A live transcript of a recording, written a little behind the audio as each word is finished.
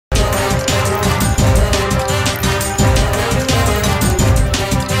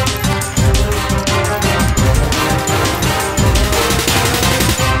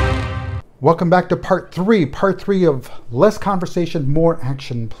Welcome back to part three of less conversation, more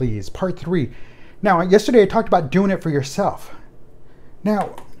action, please. Part 3. Now, yesterday I talked about doing it for yourself.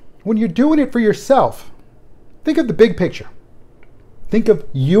 Now, when you're doing it for yourself, think of the big picture. Think of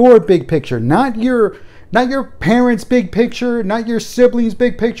your big picture, not your parents' big picture, not your siblings'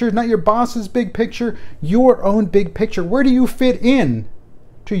 big picture, not your boss's big picture, your own big picture. Where do you fit in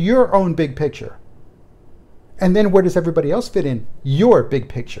to your own big picture? And then where does everybody else fit in? Your big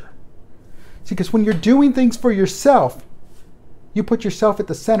picture. See, because when you're doing things for yourself, you put yourself at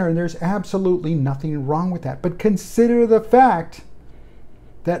the center, and there's absolutely nothing wrong with that. But consider the fact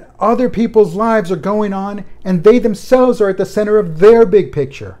that other people's lives are going on, and they themselves are at the center of their big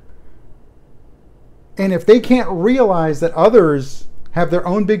picture. And if they can't realize that others have their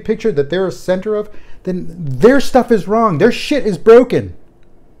own big picture that they're a center of, then their stuff is wrong. Their shit is broken.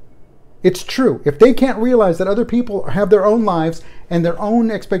 It's true. If they can't realize that other people have their own lives and their own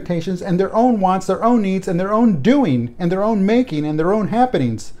expectations and their own wants, their own needs, and their own doing and their own making and their own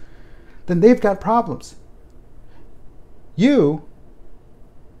happenings, then they've got problems. You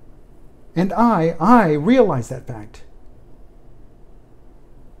and I realize that fact.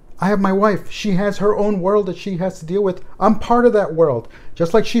 I have my wife. She has her own world that she has to deal with. I'm part of that world,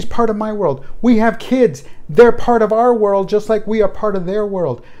 just like she's part of my world. We have kids. They're part of our world, just like we are part of their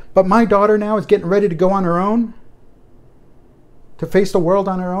world. But my daughter now is getting ready to go on her own, to face the world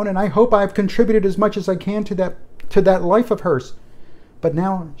on her own, and I hope I've contributed as much as I can to that life of hers. But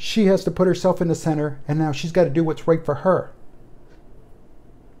now she has to put herself in the center, and now she's got to do what's right for her.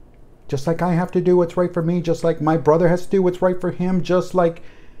 Just like I have to do what's right for me, just like my brother has to do what's right for him, just like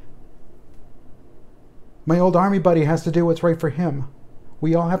my old army buddy has to do what's right for him.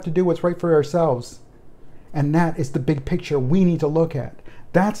 We all have to do what's right for ourselves. And that is the big picture we need to look at.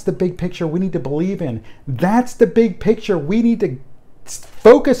 That's the big picture we need to believe in. That's the big picture we need to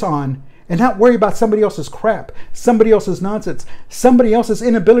focus on and not worry about somebody else's crap, somebody else's nonsense, somebody else's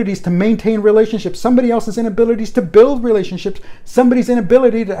inabilities to maintain relationships, somebody else's inabilities to build relationships, somebody's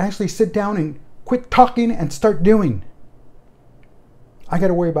inability to actually sit down and quit talking and start doing. I got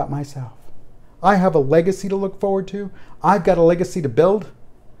to worry about myself. I have a legacy to look forward to. I've got a legacy to build,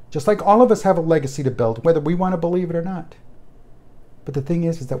 just like all of us have a legacy to build, whether we want to believe it or not. But the thing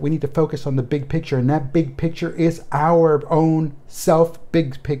is that we need to focus on the big picture, and that big picture is our own self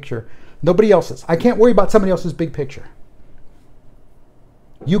big picture. Nobody else's. I can't worry about somebody else's big picture.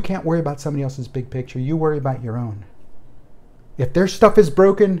 You can't worry about somebody else's big picture. You worry about your own. If their stuff is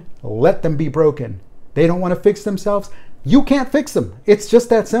broken, let them be broken. They don't want to fix themselves. You can't fix them. It's just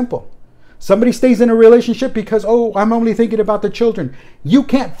that simple. Somebody stays in a relationship because, oh, I'm only thinking about the children. You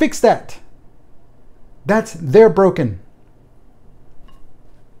can't fix that. They're broken.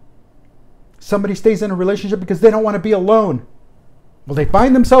 Somebody stays in a relationship because they don't want to be alone. Well, they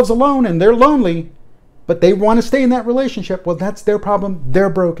find themselves alone and they're lonely, but they want to stay in that relationship. Well, that's their problem. They're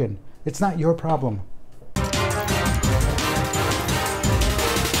broken. It's not your problem.